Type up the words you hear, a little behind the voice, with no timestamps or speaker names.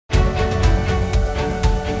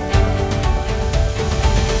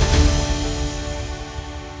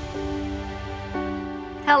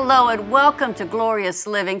Hello and welcome to Glorious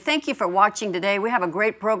Living. Thank you for watching today. We have a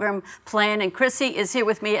great program planned, and Chrissy is here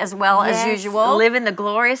with me as well as usual. Living the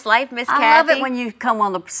glorious life, Miss Cathy. I love it when you come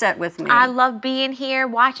on the set with me. I love being here,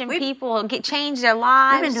 watching people change their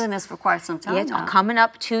lives. We've been doing this for quite some time now. Coming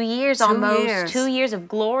up 2 years almost. 2 years of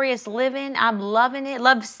glorious living. I'm loving it.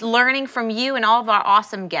 Love learning from you and all of our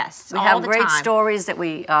awesome guests. We have great stories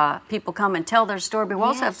that people come and tell their story, but we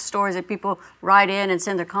also have stories that people write in and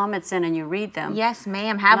send their comments in, and you read them. Yes,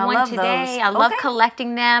 ma'am. Have one today. I love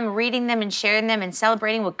collecting them, reading them, and sharing them, and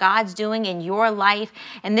celebrating what God's doing in your life.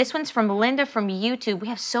 And this one's from Linda from YouTube. We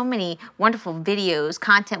have so many wonderful videos,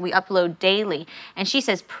 content we upload daily. And she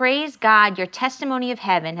says, "Praise God, your testimony of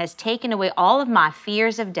heaven has taken away all of my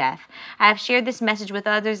fears of death. I have shared this message with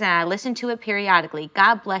others, and I listen to it periodically.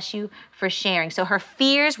 God bless you for sharing." So her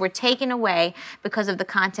fears were taken away because of the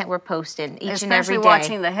content we're posting each and every day. Especially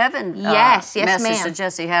watching the heaven message that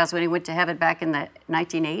Jesse has when he went to heaven back in the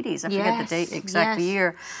 1980s. I forget the date, exact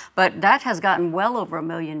year. But that has gotten well over 1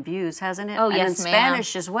 million views, hasn't it? Oh, and yes, in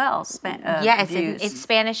Spanish as well. It's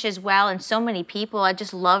Spanish as well, and so many people. I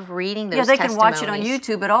just love reading those testimonies. Yeah, they can watch it on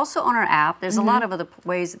YouTube, but also on our app. There's a lot of other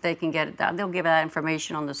ways that they can get it done. They'll give that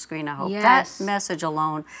information on the screen, I hope. Yes. That message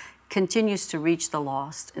alone continues to reach the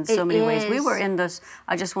lost in so many ways. We were in this,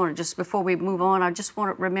 just before we move on,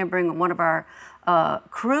 remembering one of our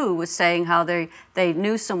crew was saying how they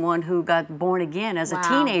knew someone who got born again as a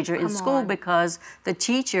teenager in school because the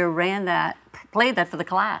teacher played that for the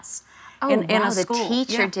class. In a school. The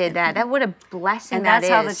teacher did that. That what a blessing and that is.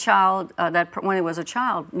 And that's how the child, when he was a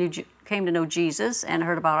child, came to know Jesus and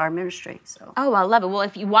heard about our ministry. So. Oh, I love it. Well,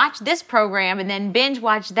 if you watch this program and then binge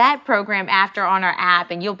watch that program after on our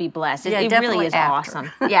app, and you'll be blessed. It really is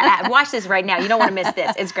awesome. Yeah, watch this right now. You don't want to miss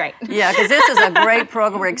this. It's great. Yeah, because this is a great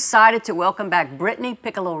program. We're excited to welcome back Brittany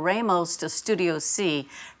Piccolo Ramos to Studio C.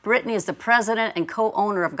 Brittany is the president and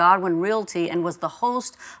co-owner of Godwin Realty and was the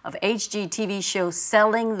host of HGTV show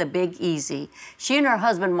Selling the Big Easy. She and her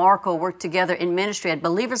husband Marco worked together in ministry at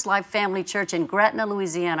Believers Life Family Church in Gretna,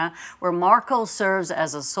 Louisiana, where Marco serves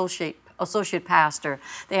as associate pastor.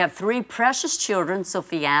 They have 3 precious children,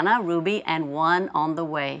 Sophiana, Ruby, and 1 on the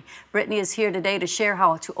way. Brittany is here today to share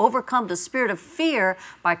how to overcome the spirit of fear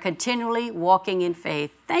by continually walking in faith.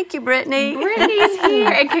 Thank you, Brittany. Brittany's here,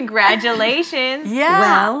 and congratulations. Yeah.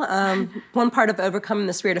 Well, one part of overcoming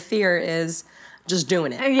the spirit of fear is just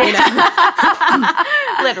doing it. Yeah. You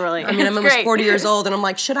know? Literally. I mean, I'm almost 40 years old, and I'm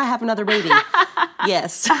like, should I have another baby?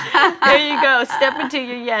 Yes. There you go. Step into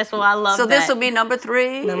your yes. Well, I love that. So this will be number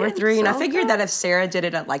 3? Number 3. And I figured that if Sarah did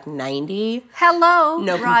it at like 90, no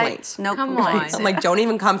complaints. No Come complaints. on. I'm like, don't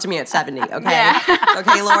even come to me at 70, okay?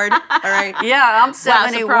 Okay, Lord? All right? Yeah, I'm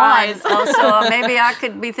 71. surprise. Also, maybe I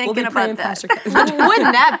could be thinking We'll be about praying, that. Pastor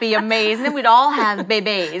Wouldn't that be amazing? Then we'd all have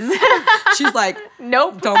babies. She's like,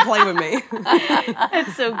 Nope. don't play with me.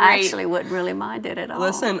 That's so great. I actually wouldn't really mind it at all.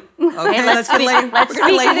 Listen, okay, let's we're gonna speak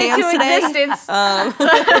lay it hands into today. existence.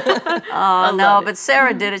 No, but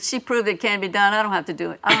Sarah did it. She proved it can be done. I don't have to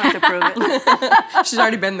do it. I don't have to prove it. She's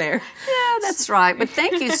already been there. Yeah, that's right. But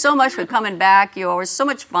thank you so much for coming back. You're always so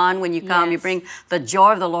much fun when you come. You bring the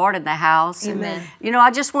joy of the Lord in the house. Amen. And,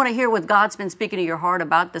 I just want to hear what God's been speaking to your heart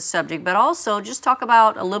about this subject, but also just talk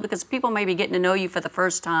about a little, because people may be getting to know you for the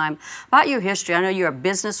first time, about your history. I know you're a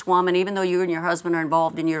businesswoman, even though you and your husband are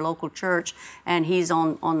involved in your local church and he's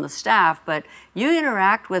on the staff, but you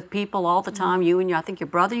interact with people all the time. You and I think your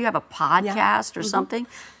brother, you have a podcast or something.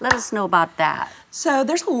 Let us know about that. So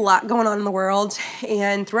there's a lot going on in the world,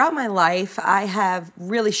 and throughout my life, I have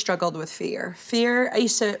really struggled with fear. Fear, I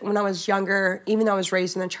used to, when I was younger, even though I was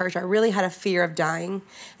raised in the church, I really had a fear of dying.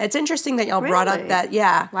 And it's interesting that y'all brought up that,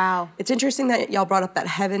 Wow. It's interesting that y'all brought up that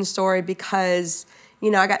heaven story because,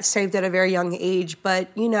 I got saved at a very young age, but,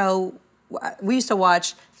 we used to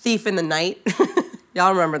watch Thief in the Night.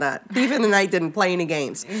 Y'all remember that. Thief in the Night didn't play any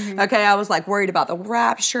games. Okay, I was like worried about the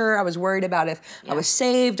rapture. I was worried about if I was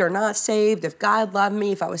saved or not saved, if God loved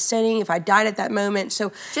me, if I was sinning, if I died at that moment.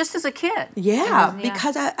 So just as a kid. Yeah,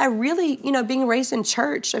 because I really, being raised in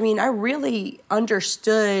church, I really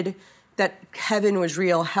understood that heaven was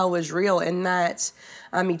real, hell was real, and that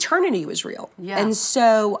eternity was real. Yeah. And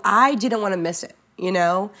so I didn't want to miss it.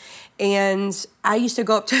 And I used to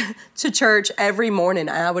go up to church every morning.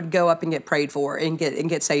 I would go up and get prayed for and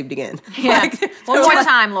get saved again. Yeah. One more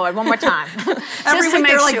time, Lord. One more time. Every week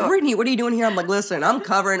they're like, Brittany, what are you doing here? I'm like, listen, I'm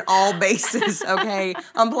covering all bases, okay?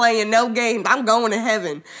 I'm playing no games. I'm going to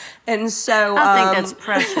heaven. And so I think that's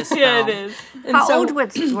precious, though. Yeah, it is. How old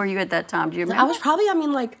were you at that time? Do you remember? I was probably,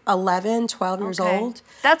 11, 12 years old.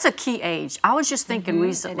 That's a key age. I was just thinking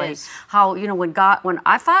recently how,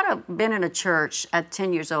 if I'd have been in a church at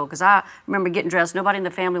 10 years old because I remember getting dressed. Nobody in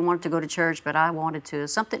the family wanted to go to church, but I wanted to.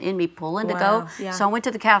 Something in me pulling to go. Yeah. So I went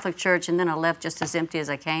to the Catholic church, and then I left just as empty as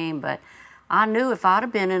I came. But I knew if I'd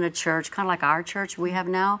have been in a church, kind of like our church we have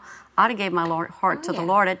now, I'd have gave my heart to the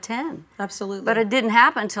Lord at 10. Absolutely. But it didn't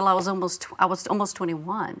happen until I was almost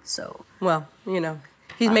 21. So. Well,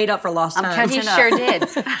 he's made up for lost time. He sure did.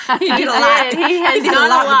 He did a lot. He has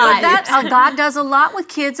done a lot. God does a lot with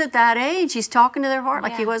kids at that age. He's talking to their heart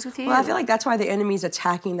like he was with you. Well, I feel like that's why the enemy's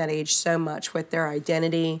attacking that age so much with their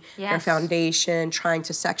identity, their foundation, trying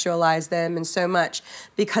to sexualize them and so much.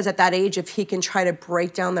 Because at that age, if he can try to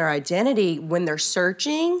break down their identity when they're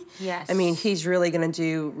searching, I mean, he's really going to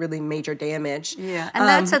do really major damage. Yeah, and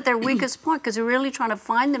that's at their weakest point because they're really trying to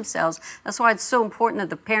find themselves. That's why it's so important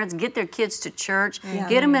that the parents get their kids to church,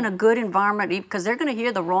 get them in a good environment because they're going to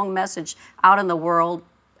hear the wrong message out in the world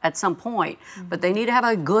at some point. But they need to have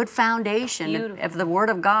a good foundation of the Word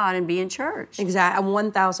of God and be in church. Exactly. I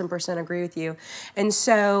 1,000% agree with you. And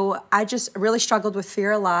so I just really struggled with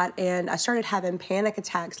fear a lot, and I started having panic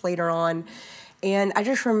attacks later on. And I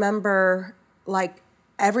just remember,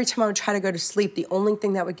 every time I would try to go to sleep, the only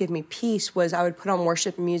thing that would give me peace was I would put on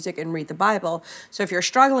worship music and read the Bible. So if you're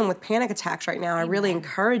struggling with panic attacks right now, I really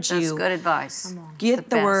encourage you. That's good advice.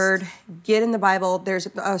 Get the Word, get in the Bible. There's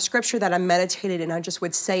a scripture that I meditated and I just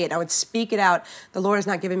would say it. I would speak it out. The Lord has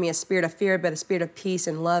not given me a spirit of fear, but a spirit of peace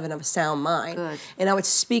and love and of a sound mind. Good. And I would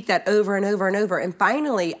speak that over and over and over. And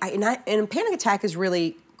finally, and a panic attack is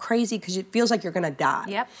really crazy because it feels like you're going to die.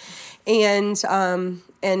 Yep.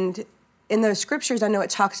 And in those scriptures, I know it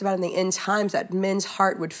talks about in the end times that men's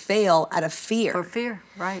heart would fail out of fear. For fear,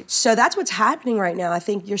 right. So that's what's happening right now. I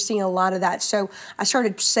think you're seeing a lot of that. So I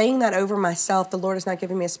started saying that over myself. The Lord has not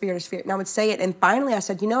given me a spirit of fear. And I would say it. And finally I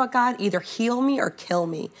said, you know what, God? Either heal me or kill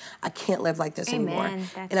me. I can't live like this anymore.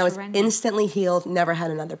 That's and I was surrender. Instantly healed, never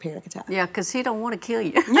had another panic attack. Yeah, because he don't want to kill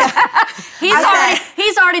you. Yeah.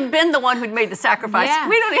 he's already been the one who'd made the sacrifice. Yeah.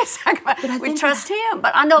 We don't need a sacrifice. We trust him.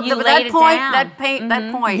 But I know You that laid it point, down.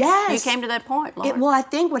 that point, Yes. you came to that point, Lord. Well, I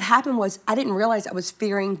think what happened was I didn't realize I was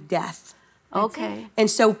fearing death. Okay.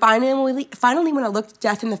 And so finally, when I looked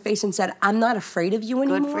death in the face and said, I'm not afraid of you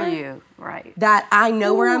anymore. Good for you, right. That I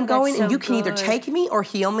know where I'm going so and you can either good. take me or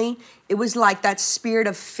heal me. It was like that spirit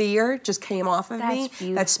of fear just came off of me.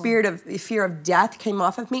 Beautiful. That spirit of fear of death came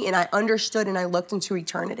off of me, and I understood and I looked into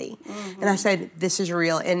eternity. And I said, this is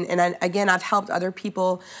real. And I've helped other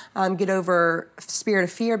people get over spirit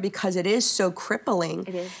of fear because it is so crippling.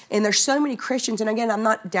 It is. And there's so many Christians, and again, I'm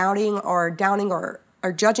not doubting or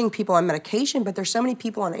judging people on medication, but there's so many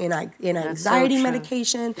people on anxiety true.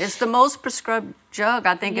 medication. It's the most prescribed drug,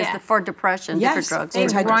 I think, is for depression, different drugs. They run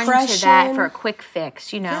to Antidepressant. that for a quick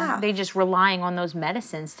fix, Yeah. They just relying on those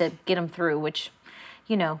medicines to get them through, which,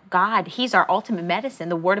 God, He's our ultimate medicine.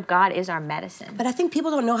 The Word of God is our medicine. But I think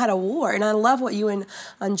people don't know how to war. And I love what you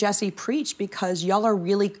and Jesse preach because y'all are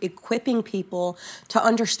really equipping people to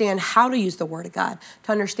understand how to use the Word of God,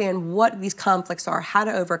 to understand what these conflicts are, how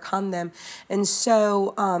to overcome them. And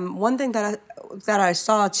so one thing that I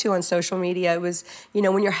saw too on social media was,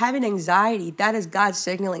 when you're having anxiety, that is God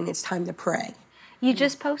signaling it's time to pray. You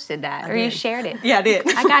just posted that, or you shared it. Yeah, I did.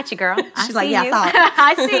 I got you, girl. She's like, yeah, I saw it.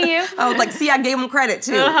 I see you. I was like, see, I gave him credit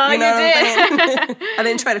too. Uh-huh, you know you what I'm saying? I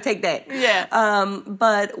didn't try to take that. Yeah.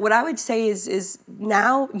 But what I would say is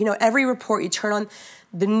now, every report you turn on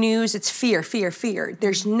the news, it's fear, fear, fear.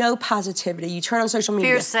 There's no positivity. You turn on social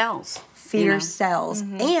media. Fear sells. Fear sells.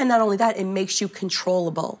 And not only that, it makes you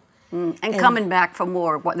controllable. And coming back for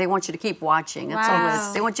more. They want you to keep watching. That's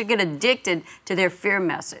always, they want you to get addicted to their fear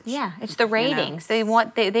message. Yeah, it's the ratings. They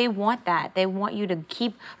want that. They want you to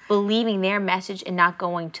keep believing their message and not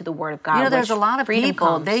going to the Word of God. There's a lot of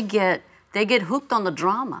people, comes. they get hooked on the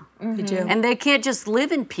drama. They do. And they can't just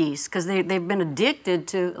live in peace because they've been addicted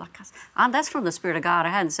to, that's from the Spirit of God.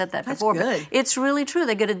 I hadn't said that before. Good. But it's really true.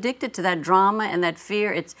 They get addicted to that drama and that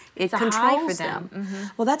fear. It it's controls a high for them.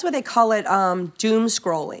 Well, that's what they call it, doom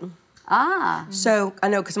scrolling. So I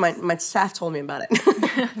know because my staff told me about it.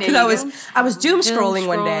 Because I was doom scrolling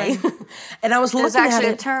one day, and I was looking at it. There's actually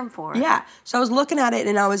a term for it. Yeah. So I was looking at it,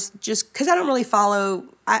 and I was just because I don't really follow.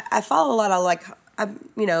 I follow a lot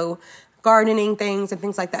of gardening things and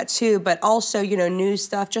things like that too, but also news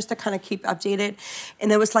stuff just to kind of keep updated.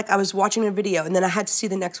 And it was like I was watching a video, and then I had to see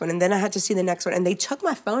the next one, and then I had to see the next one, and they took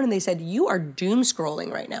my phone and they said, "You are doom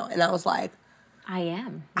scrolling right now," and I was like. I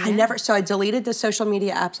am. So I deleted the social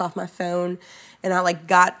media apps off my phone and I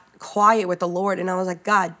got quiet with the Lord and I was like,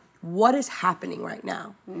 God, what is happening right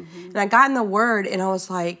now? And I got in the Word and I was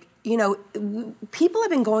like, people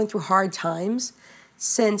have been going through hard times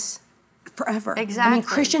since forever. Exactly. I mean,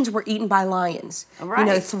 Christians were eaten by lions,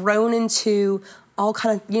 Right. Thrown into all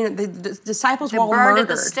kind of, the disciples were all burned murdered. at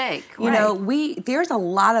the stake. There's a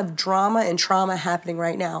lot of drama and trauma happening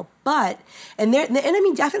right now. And the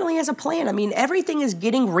enemy definitely has a plan. I mean, everything is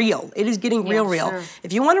getting real. It is getting real. Sure.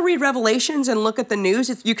 If you want to read Revelations and look at the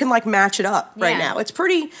news, you can match it up right now. It's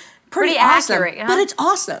pretty awesome. Accurate, huh? But it's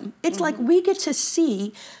awesome. It's like we get to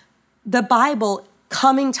see the Bible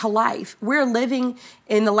coming to life. We're living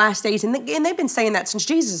in the last days, and they've been saying that since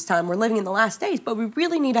Jesus' time. We're living in the last days, but we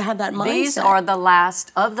really need to have that mindset. These are the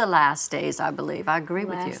last of the last days, I believe. I agree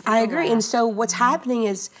with you. I agree. And so what's happening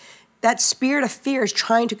is that spirit of fear is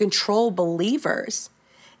trying to control believers.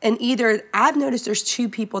 And I've noticed there's two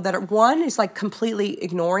people that one is completely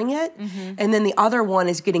ignoring it, and then the other one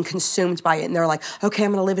is getting consumed by it. And they're like, okay,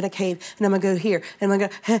 I'm going to live in a cave, and I'm going to go here, and I'm going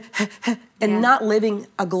to and not living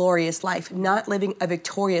a glorious life, not living a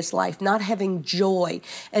victorious life, not having joy.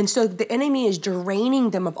 And so the enemy is draining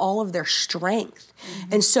them of all of their strength.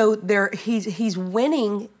 And so he's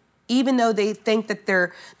winning, even though they think that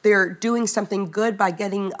they're doing something good by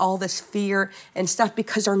getting all this fear and stuff,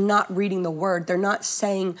 because they're not reading the word. They're not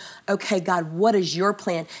saying, okay, God, what is your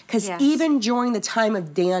plan? Because even during the time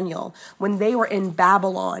of Daniel, when they were in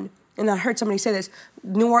Babylon, and I heard somebody say this,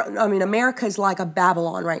 America is like a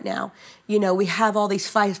Babylon right now. We have all these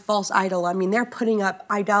false idols. I mean, they're putting up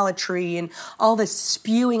idolatry and all this,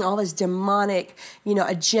 spewing all this demonic,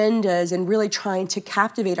 agendas, and really trying to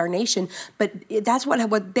captivate our nation. But that's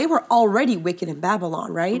what they were already wicked in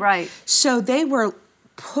Babylon, right? Right. So they were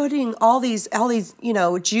putting all these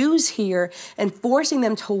Jews here and forcing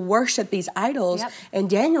them to worship these idols. Yep. And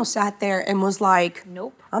Daniel sat there and was like,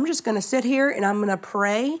 nope, I'm just going to sit here and I'm going to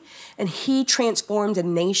pray. And he transformed a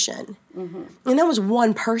nation. And that was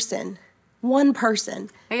one person.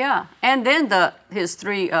 Yeah. And then his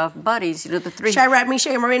three buddies, the three. Shadrach,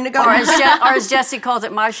 Meshach, and Abednego. Or as Jesse calls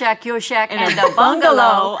it, my shack, your shack, and the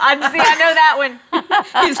bungalow. I know that one.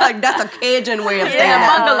 He's like, that's a Cajun way of saying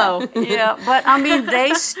bungalow. Yeah, but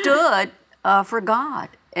they stood for God.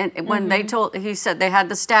 And when he said they had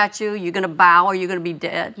the statue, you're going to bow or you're going to be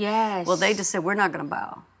dead. Yes. Well, they just said, we're not going to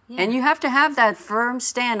bow. Yeah. And you have to have that firm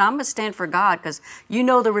stand. I'm going to stand for God, because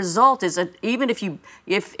the result is that even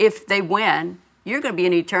if they win, you're going to be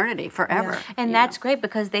in eternity forever. Yeah. And that's great,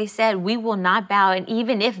 because they said we will not bow. And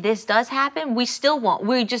even if this does happen, we still won't.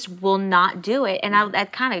 We just will not do it. And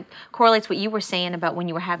that kind of correlates what you were saying about when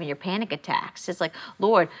you were having your panic attacks. It's like,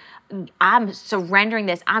 Lord, I'm surrendering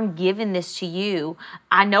this. I'm giving this to you.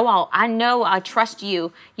 I trust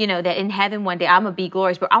you, that in heaven one day I'm going to be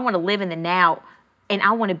glorious, but I want to live in the now. And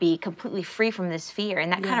I want to be completely free from this fear.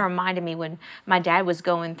 And that kind of reminded me when my dad was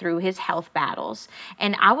going through his health battles.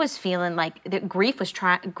 And I was feeling like that grief was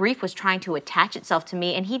trying to attach itself to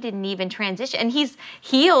me. And he didn't even transition. And he's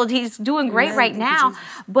healed. He's doing great right now.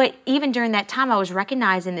 But even during that time, I was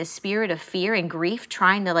recognizing this spirit of fear and grief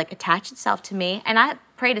trying to attach itself to me. And I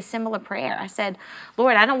prayed a similar prayer. I said,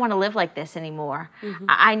 Lord, I don't want to live like this anymore.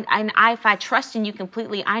 If I trust in you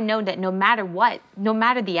completely, I know that no matter what, no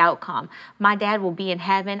matter the outcome, my dad will be in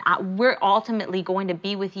heaven. We're ultimately going to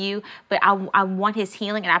be with you, but I want his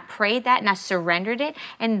healing. And I prayed that and I surrendered it.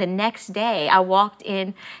 And the next day I walked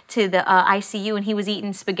into the ICU and he was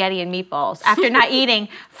eating spaghetti and meatballs. After not eating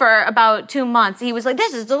for about 2 months, he was like,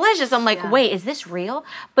 this is delicious. I'm like, wait, is this real?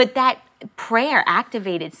 But that prayer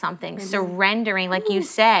activated something, surrendering, like you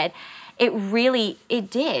said.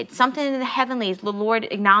 It did. Something in the heavenlies, the Lord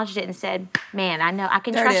acknowledged it and said, man, I know, I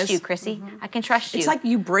can trust you, Chrissy. I can trust you. It's like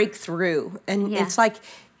you break through. And it's like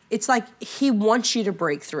he wants you to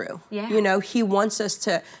break through. Yeah. He wants us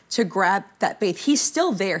to grab that faith. He's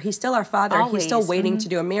still there. He's still our Father. Always. He's still waiting to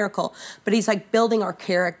do a miracle. But he's building our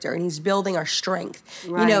character and he's building our strength.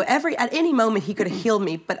 Right. At any moment he could have healed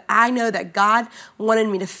me, but I know that God wanted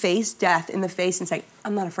me to face death in the face and say,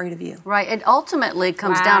 I'm not afraid of you. Right. It ultimately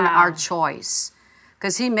comes down to our choice.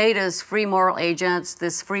 Because he made us free moral agents,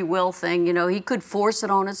 this free will thing. He could force it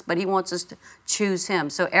on us, but he wants us to choose him.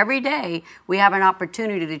 So every day we have an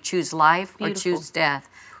opportunity to choose life or choose death,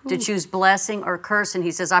 to choose blessing or curse. And he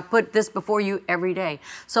says, I put this before you every day.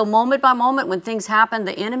 So moment by moment, when things happen,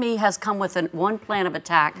 the enemy has come with one plan of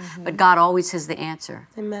attack, but God always has the answer.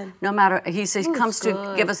 Amen. No matter, he says, he comes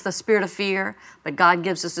to give us the spirit of fear, but God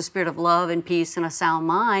gives us the spirit of love and peace and a sound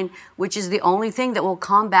mind, which is the only thing that will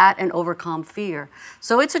combat and overcome fear.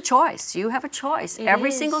 So it's a choice. You have a choice. Every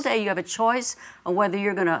single day you have a choice on whether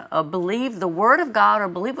you're going to believe the word of God or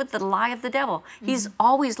believe with the lie of the devil. He's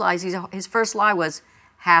always lies. His first lie was,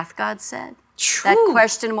 hath God said? True. That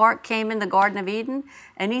question mark came in the Garden of Eden,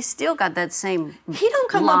 and he's still got that same He don't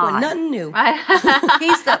come lie. up with nothing new.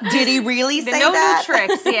 He's the Did he really say no that? new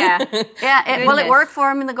tricks, yeah. Yeah, well, it worked for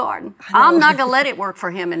him in the garden. I'm not going to let it work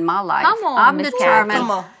for him in my life. Come on, I'm Miss determined.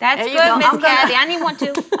 Come on. That's There you go. good, Miss Cathy. I need one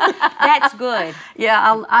too. That's good.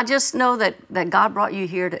 Yeah, I just know that God brought you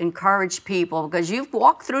here to encourage people, because you've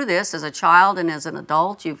walked through this as a child and as an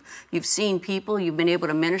adult. You've seen people. You've been able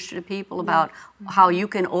to minister to people about how you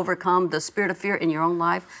can overcome the spirit of fear in your own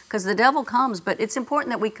life, because the devil comes. But it's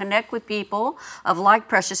important that we connect with people of like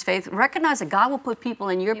precious faith. Recognize that God will put people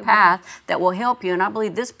in your path that will help you. And I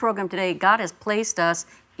believe this program today, God has placed us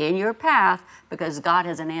in your path because God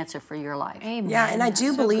has an answer for your life. Amen. Yeah, and I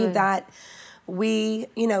do believe that we,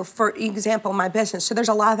 for example, my business, so there's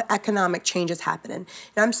a lot of economic changes happening.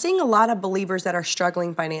 And I'm seeing a lot of believers that are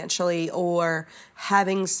struggling financially or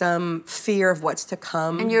having some fear of what's to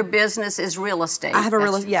come. And your business is real estate. I have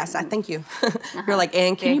yes, I thank you. You're like,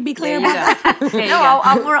 Ann, can you be clear about that?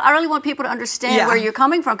 I really want people to understand where you're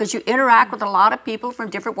coming from, because you interact with a lot of people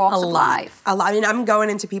from different walks of life. A lot. I mean, I'm going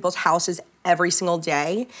into people's houses every single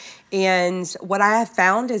day. And what I have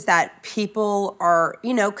found is that people are,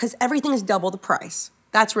 because everything is double the price.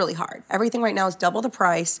 That's really hard. Everything right now is double the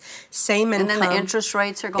price, same income. And then the interest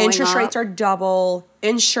rates are going Interest up. rates are double.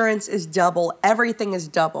 Insurance is double. Everything is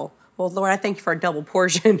double. Well, Lord, I thank you for a double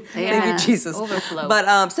portion. Thank you, Jesus. Overflow.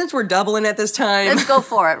 But since we're doubling at this time, let's go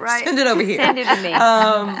for it, right? Send it over here. Send it to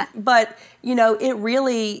me. But, it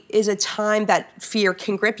really is a time that fear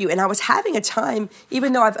can grip you. And I was having a time,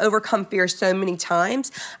 even though I've overcome fear so many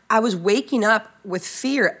times, I was waking up with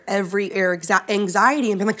fear,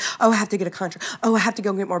 anxiety, and being like, oh, I have to get a contract. Oh, I have to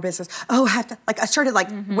go get more business. Oh, I have to, I started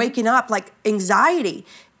waking up like anxiety.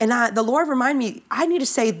 And the Lord reminded me, I need to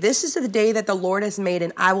say, this is the day that the Lord has made,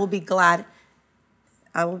 and I will be glad.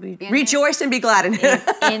 I will be rejoice and be glad in it.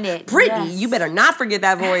 In it. Brittany, yes. you better not forget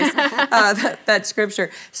that voice, that scripture.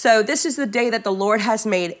 So this is the day that the Lord has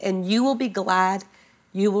made, and you will be glad.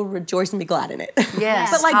 You will rejoice and be glad in it.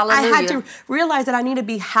 Yes, But hallelujah. I had to realize that I need to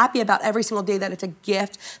be happy about every single day, that it's a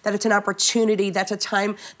gift, that it's an opportunity, that's a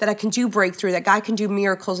time that I can do breakthrough, that God can do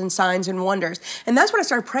miracles and signs and wonders. And that's when I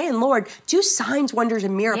started praying, Lord, do signs, wonders,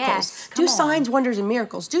 and miracles. Yes, do signs, wonders, and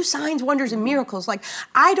miracles. Do signs, wonders, and miracles.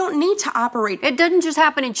 I don't need to operate. It doesn't just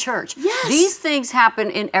happen in church. Yes. These things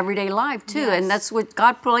happen in everyday life too. Yes. And that's what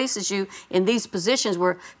God places you in, these positions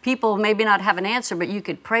where people maybe not have an answer, but you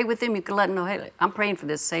could pray with them. You could let them know, hey, I'm praying for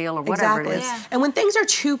this sale or whatever it is. Yeah. And when things are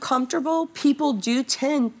too comfortable, people do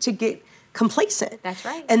tend to get complacent. That's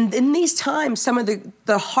right. And in these times, some of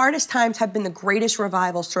the hardest times have been the greatest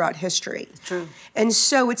revivals throughout history. It's true. And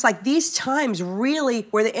so it's like these times really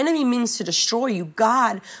where the enemy means to destroy you,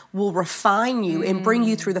 God will refine you and bring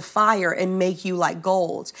you through the fire and make you like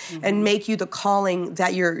gold and make you the calling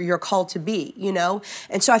that you're called to be,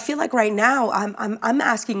 And so I feel like right now I'm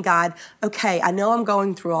asking God, okay, I know I'm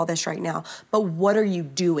going through all this right now, but what are you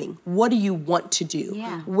doing? What do you want to do?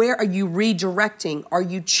 Yeah. Where are you redirecting? Are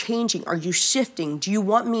you changing? Are you shifting? Do you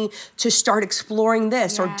want me to start exploring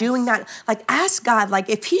this or doing that? Ask God,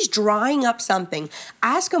 if he's drying up something,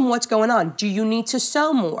 ask him what's going on. Do you need to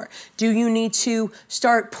sow more? Do you need to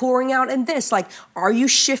start pouring out in this? Are you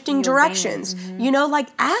shifting directions?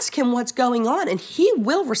 Ask him what's going on, and he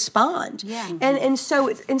will respond. Yeah. And so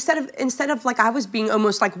instead of I was being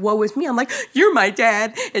almost like, woe is me, I'm like, you're my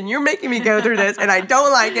dad, and you're making me go through this, and I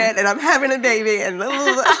don't like it, and I'm having a baby, and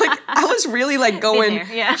I was really going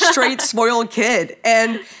straight spoiled kid.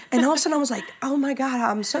 And all of a sudden I was like, oh my God,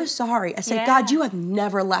 I'm so sorry. I said, God, you have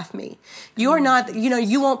never left me. You are not,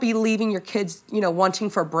 you won't be leaving your kids, wanting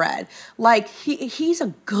for bread. He's a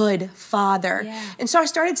good father. Yeah. And so I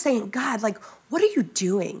started saying, God, what are you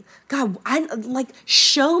doing? God,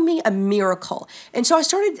 show me a miracle. And so I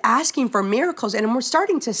started asking for miracles, and we're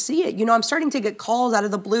starting to see it. I'm starting to get calls out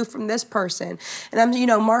of the blue from this person. And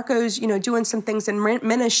I'm, Marco's, doing some things in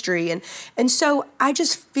ministry. And so I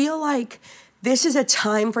just feel like this is a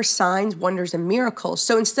time for signs, wonders, and miracles.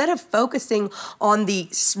 So instead of focusing on the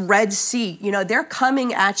Red Sea, they're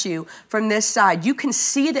coming at you from this side. You can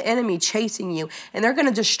see the enemy chasing you, and they're going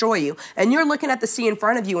to destroy you. And you're looking at the sea in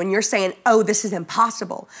front of you, and you're saying, oh, this is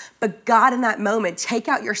impossible. But God, in that moment, take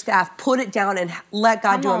out your staff, put it down, and let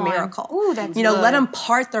God do a miracle. Ooh, that's good. Let him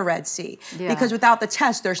part the Red Sea. Yeah. Because without the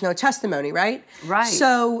test, there's no testimony, right? Right.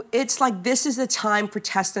 So it's this is the time for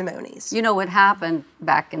testimonies. What happened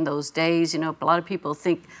back in those days, a lot of people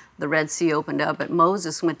think the Red Sea opened up, but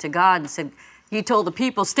Moses went to God and said, he told the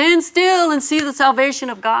people, stand still and see the salvation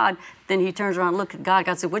of God. Then he turns around and looks at God.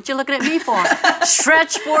 God said, what you looking at me for?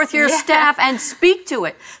 Stretch forth your staff and speak to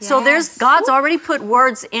it. Yes. So God's already put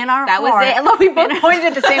words in our heart. That was it. Look, we both pointed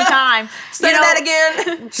at the same time. Say that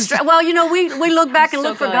again. Well, we look back and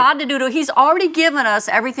look for God to do. He's already given us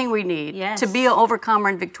everything we need to be an overcomer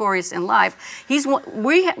and victorious in life. He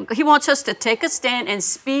wants us to take a stand and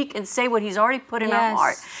speak and say what he's already put in our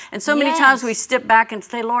heart. And so many times we step back and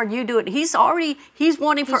say, Lord, you do it. He's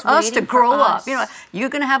wanting for us to grow up. You're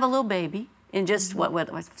going to have a little baby in just 4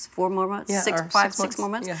 more months, 6 more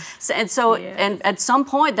months. Yeah. And at some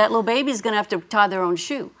point, that little baby is going to have to tie their own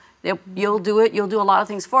shoe. You'll do it. You'll do a lot of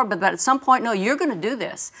things for it. But at some point, no, you're going to do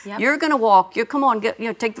this. Yep. You're going to walk. Come on,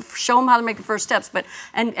 show them how to make the first steps.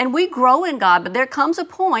 And we grow in God. But there comes a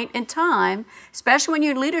point in time, especially when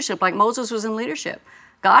you're in leadership, like Moses was in leadership.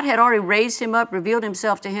 God had already raised him up, revealed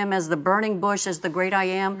himself to him as the burning bush, as the great I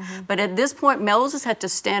am. Mm-hmm. But at this point, Moses had to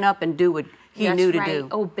stand up and do what he knew to do.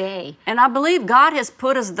 Obey. And I believe God has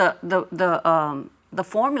put us the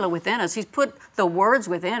formula within us. He's put the words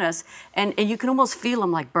within us, and you can almost feel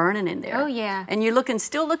them like burning in there. Oh, yeah. And you're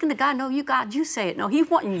still looking to God. No, God, you say it. No, He's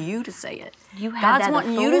wanting you to say it. You have God's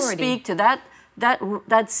wanting you to speak to that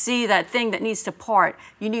sea, that thing that needs to part.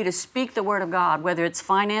 You need to speak the word of God, whether it's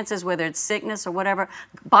finances, whether it's sickness or whatever.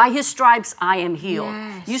 By His stripes, I am healed.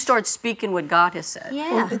 Yes. You start speaking what God has said.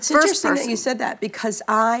 Yeah. Well, it's interesting that you said that, because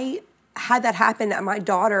I had that happen. My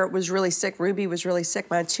daughter was really sick. Ruby was really sick,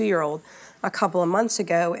 my 2-year-old, a couple of months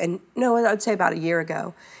ago. And no, I would say about a year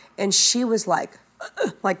ago. And she was like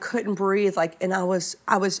couldn't breathe, and I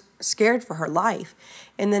was scared for her life.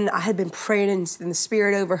 And then I had been praying in the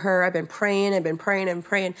spirit over her. I've been praying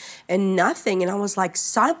and nothing. And I was like,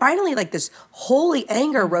 finally, this holy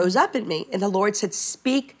anger rose up in me. And the Lord said,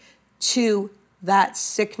 speak to that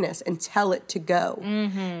sickness and tell it to go.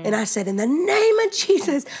 Mm-hmm. And I said, in the name of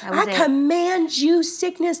Jesus, I command you,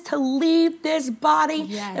 sickness, to leave this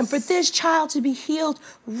body and for this child to be healed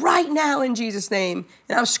right now in Jesus' name.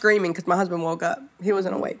 And I was screaming because my husband woke up. He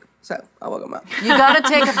wasn't awake. So I woke him up. You got to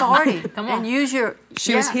take authority and use your...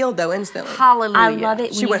 She was healed, though, instantly. Hallelujah. I love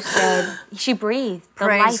it when you said, she breathed the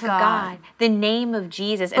life of God, the name of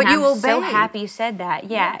Jesus. And I'm so happy you said that.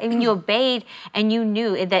 Yeah. I mean, you obeyed and you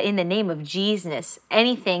knew that in the name of Jesus,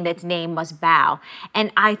 anything that's named must bow.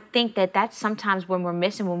 And I think that that's sometimes when we're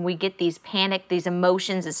missing, when we get these panic, these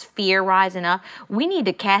emotions, this fear rising up, we need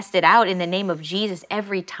to cast it out in the name of Jesus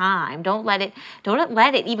every time. Don't let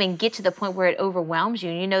it even get to the point where it overwhelms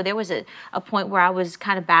you. There was a point where I was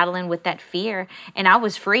kind of battling with that fear, and I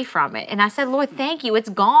was free from it. And I said, Lord, thank you. It's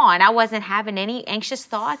gone. I wasn't having any anxious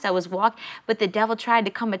thoughts. I was walking, but the devil tried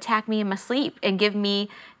to come attack me in my sleep and give me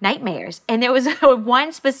nightmares. And there was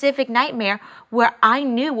one specific nightmare where I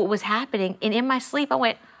knew what was happening. And in my sleep, I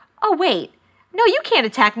went, oh, wait. No, you can't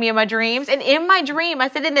attack me in my dreams. And in my dream, I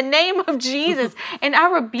said, in the name of Jesus. And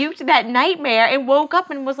I rebuked that nightmare and woke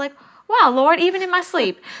up and was like, wow, Lord, even in my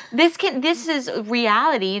sleep, this is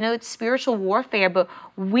reality. It's spiritual warfare, but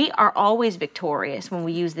we are always victorious when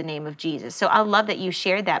we use the name of Jesus. So I love that you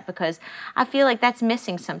shared that, because I feel like that's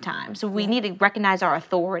missing sometimes. So we need to recognize our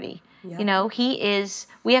authority. Yeah.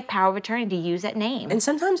 We have power of attorney to use that name. And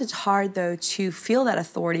sometimes it's hard, though, to feel that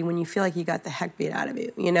authority when you feel like you got the heck beat out of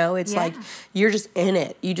you. It's like you're just in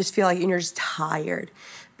it. You just feel like, and you're just tired.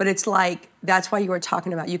 But it's like, that's why you were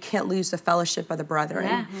talking about, you can't lose the fellowship of the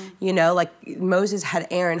brethren. Yeah. Moses had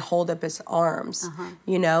Aaron hold up his arms,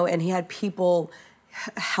 and he had people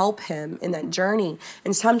help him in that journey.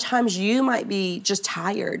 And sometimes you might be just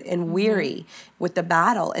tired and weary with the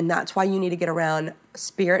battle. And that's why you need to get around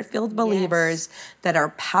Spirit-filled believers that are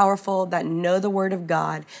powerful, that know the Word of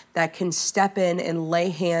God, that can step in and lay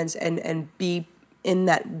hands and be in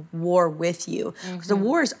that war with you, because the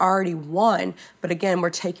war is already won. But again,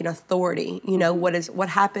 we're taking authority. What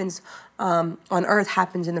happens on earth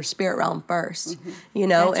happens in the spirit realm first.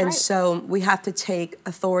 So we have to take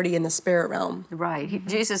authority in the spirit realm. Right.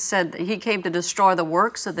 Jesus said that He came to destroy the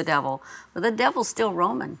works of the devil, but the devil's still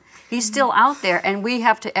roaming. He's still out there, and we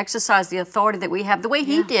have to exercise the authority that we have, the way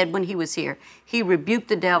He did when He was here. He rebuked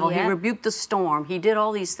the devil. He rebuked the storm. He did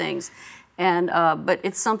all these things. And but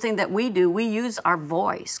it's something that we do. We use our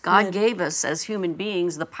voice. God gave us as human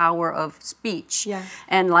beings the power of speech. Yeah.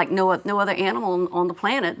 And like no other animal on the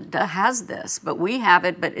planet has this, but we have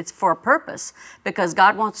it. But it's for a purpose, because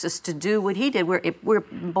God wants us to do what He did.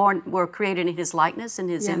 We're created in His likeness, in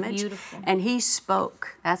His image. Beautiful. And He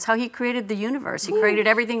spoke. That's how He created the universe. He created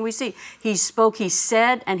everything we see. He spoke. He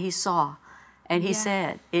said, and He saw. And he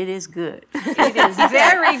said, "It is good." It is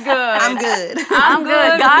very good. I'm good. I'm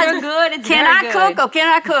good. God, you're good. It's can very I good. cook? Or can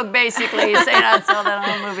I cook? Basically, he's saying I saw that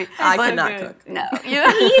on a movie. I But could not cook. No, you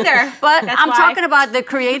Either. But That's I'm why. talking about the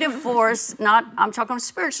creative force. I'm talking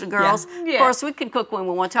spiritual girls. Yeah. Of course, we can cook when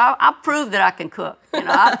we want to. I proved that I can cook.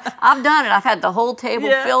 I've done it. I've had the whole table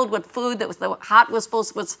filled with food that was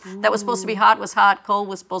supposed to be hot was hot, cold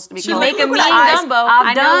was supposed to be cold. You make a mean I've gumbo.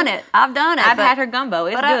 I've done it. I've had her gumbo.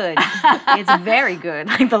 It's good. It's very good,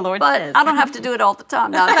 like the Lord But says. I don't have to do it all the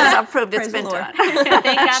time now because I've proved it's Praise the been Lord. done.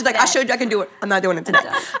 Thank God She's like, for I that. showed you I can do it. I'm not doing it today.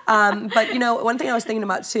 But one thing I was thinking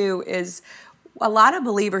about too is a lot of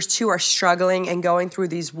believers too are struggling and going through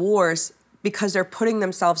these wars because they're putting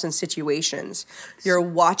themselves in situations. You're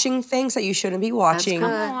watching things that you shouldn't be watching.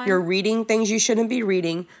 good. You're reading things you shouldn't be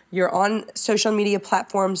reading. You're on social media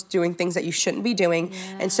platforms doing things that you shouldn't be doing.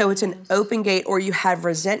 And so it's an open gate, or you have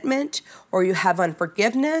resentment, or you have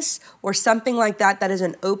unforgiveness, or something like that that is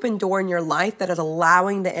an open door in your life that is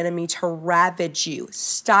allowing the enemy to ravage you.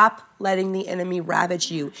 Stop letting the enemy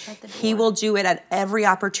ravage you. He will do it at every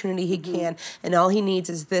opportunity he can, and all he needs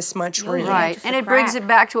is this much room. Right, just and a it brings crack. it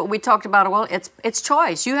back to what we talked about. Well, it's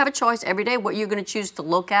choice. You have a choice every day what you're going to choose to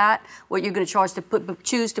look at, what you're going to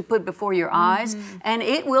choose to put before your eyes, and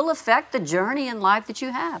it will affect the journey in life that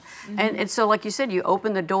you have. And so, like you said, you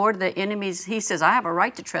open the door to the enemies. He says, "I have a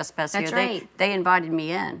right to trespass That's here." right. They invited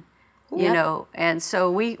me in. You Yep. know, and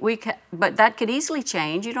so but that could easily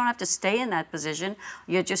change. You don't have to stay in that position.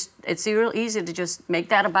 It's real easy to just make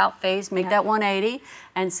that about face, make that 180,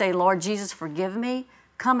 and say, "Lord Jesus, forgive me.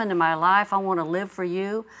 Come into my life. I want to live for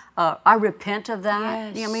you. I repent of that."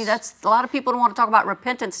 Yes. You know, I mean, that's a lot of people don't want to talk about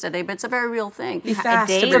repentance today, but it's a very real thing. Be fast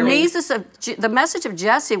daily. to The message of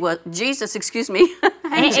Jesse was Jesus. Excuse me.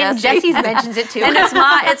 And Jesse's mentions it too. And it's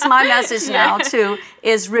my message now too.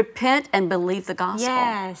 Is repent and believe the gospel.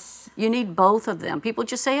 Yes. You need both of them. People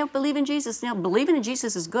just say, "Oh, believe in Jesus." You know, believing in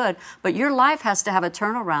Jesus is good, but your life has to have a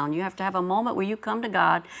turnaround. You have to have a moment where you come to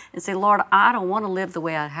God and say, "Lord, I don't want to live the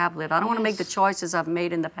way I have lived. I don't want to make the choices I've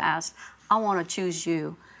made in the past. I want to choose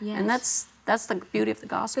you." Yes. And that's the beauty of the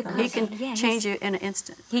gospel. He can change you in an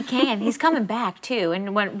instant. He can. He's coming back too.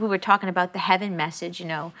 And when we were talking about the heaven message,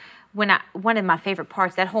 one of my favorite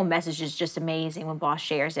parts, that whole message is just amazing when Boss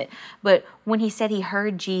shares it. But when he said he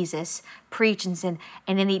heard Jesus preach and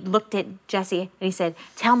then he looked at Jesse and he said,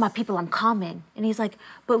 "Tell my people I'm coming." And he's like,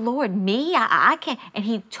 "But Lord, me? I can't." And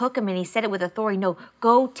he took him and he said it with authority. "No,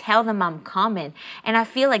 go tell them I'm coming." And I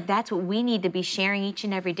feel like that's what we need to be sharing each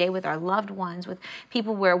and every day with our loved ones, with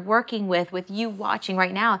people we're working with you watching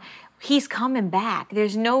right now. He's coming back.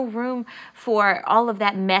 There's no room for all of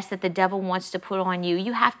that mess that the devil wants to put on you.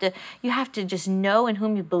 You have to just know in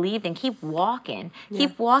whom you believed and keep walking. Yeah.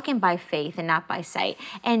 Keep walking by faith and not by sight.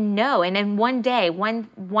 And know, and then one day, one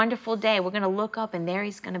wonderful day, we're going to look up and there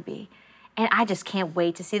he's going to be. And I just can't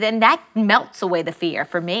wait to see that. And that melts away the fear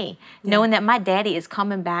for me, knowing that my daddy is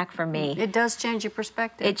coming back for me. It does change your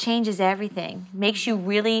perspective. It changes everything. Makes you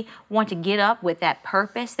really want to get up with that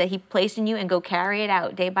purpose that he placed in you and go carry it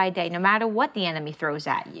out day by day, no matter what the enemy throws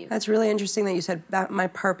at you. That's really interesting that you said about my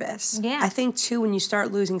purpose. Yeah. I think, too, when you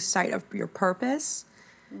start losing sight of your purpose,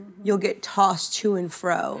 you'll get tossed to and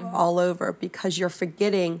fro all over because you're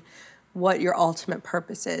forgetting what your ultimate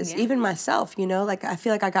purpose is. Yeah. Even myself, like I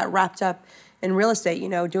feel like I got wrapped up in real estate,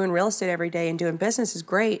 doing real estate every day and doing business is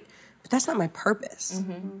great, but that's not my purpose.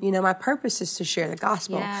 Mm-hmm. My purpose is to share the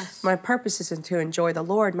gospel. Yes. My purpose is to enjoy the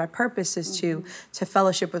Lord. My purpose is to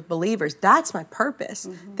fellowship with believers. That's my purpose.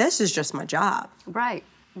 Mm-hmm. This is just my job. Right.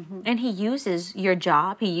 Mm-hmm. And he uses your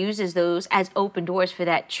job, he uses those as open doors for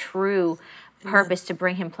that true purpose to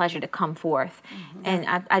bring him pleasure to come forth. Mm-hmm.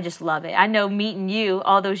 And I just love it. I know meeting you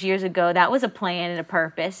all those years ago, that was a plan and a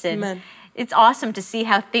purpose. And Amen. It's awesome to see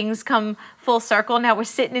how things come full circle. Now we're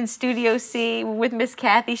sitting in Studio C with Miss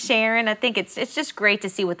Cathy sharing. I think it's just great to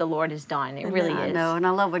see what the Lord has done. It really is. I know, and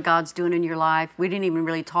I love what God's doing in your life. We didn't even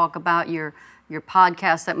really talk about your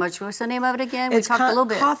podcast that much. What's the name of it again? It's we talked a little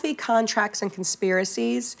bit. Coffee, Contracts, and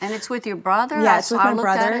Conspiracies. And it's with your brother? Yeah, it's with my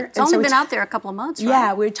brother. It's only been out there a couple of months, right?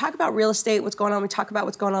 Yeah, we talk about real estate, what's going on. We talk about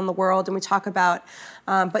what's going on in the world, and we talk about,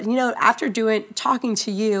 but after talking to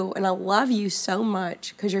you, and I love you so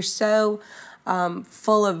much because you're so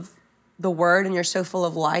full of the word and you're so full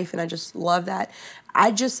of life, and I just love that.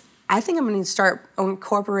 I think I'm going to start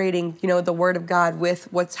incorporating, the Word of God with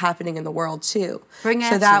what's happening in the world too. Bring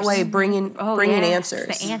answers. So that way, bringing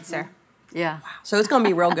answers. The answer. Yeah. So it's going to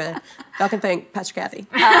be real good. Y'all can thank Pastor Cathy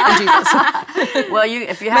and Jesus. Well,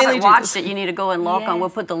 if you haven't watched it, you need to go and log on. We'll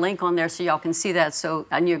put the link on there so y'all can see that.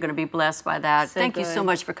 And you're going to be blessed by that. Thank you so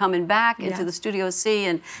much for coming back into the Studio C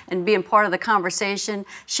and being part of the conversation,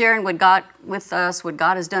 sharing what God with us, what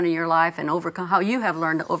God has done in your life, and overcome how you have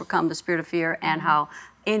learned to overcome the spirit of fear, and how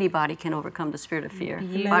anybody can overcome the spirit of fear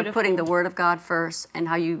by putting the Word of God first, and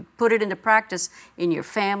how you put it into practice in your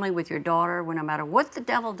family, with your daughter, no matter what the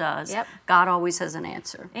devil does, God always has an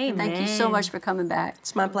answer. Amen. Thank you so much for coming back.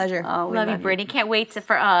 It's my pleasure. Oh, love you, Brittany. Can't wait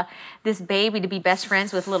for this baby to be best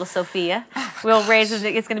friends with little Sophia. We'll raise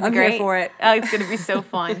it. It's going to be great. I'm here for it. Oh, it's going to be so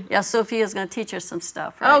fun. Yeah, Sophia's going to teach her some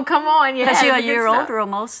stuff, right? Oh, come on. Yeah. Because you're a year older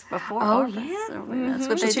almost before. Oh, Orphans, yeah. so that's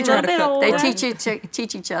what they Teach do. her how to cook. They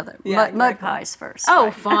teach each other. Yeah, Mud pies first. Oh,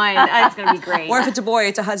 right? fun. It's going to be great. Or if it's a boy,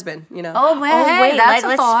 it's a husband, you know. Oh, man, Oh, wait, that's a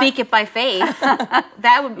let's thought. speak it by faith.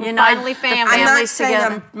 That would be finally family. I'm not families saying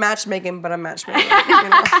together. I'm matchmaking, but I'm matchmaking. You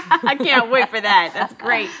know? I can't wait for that. That's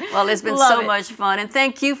great. Well, it's been so much fun, and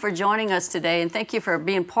thank you for joining us today, and thank you for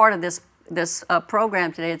being part of this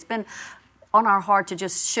program today. It's been on our heart to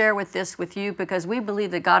just share this with you, because we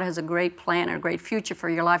believe that God has a great plan and a great future for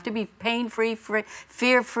your life, to be pain-free,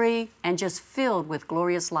 fear-free, and just filled with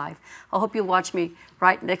glorious life. I hope you'll watch me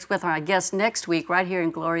with our guest next week, right here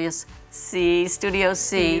in Glorious C, Studio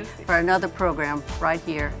C, for another program right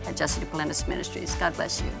here at Jesse Duplantis Ministries. God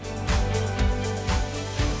bless you.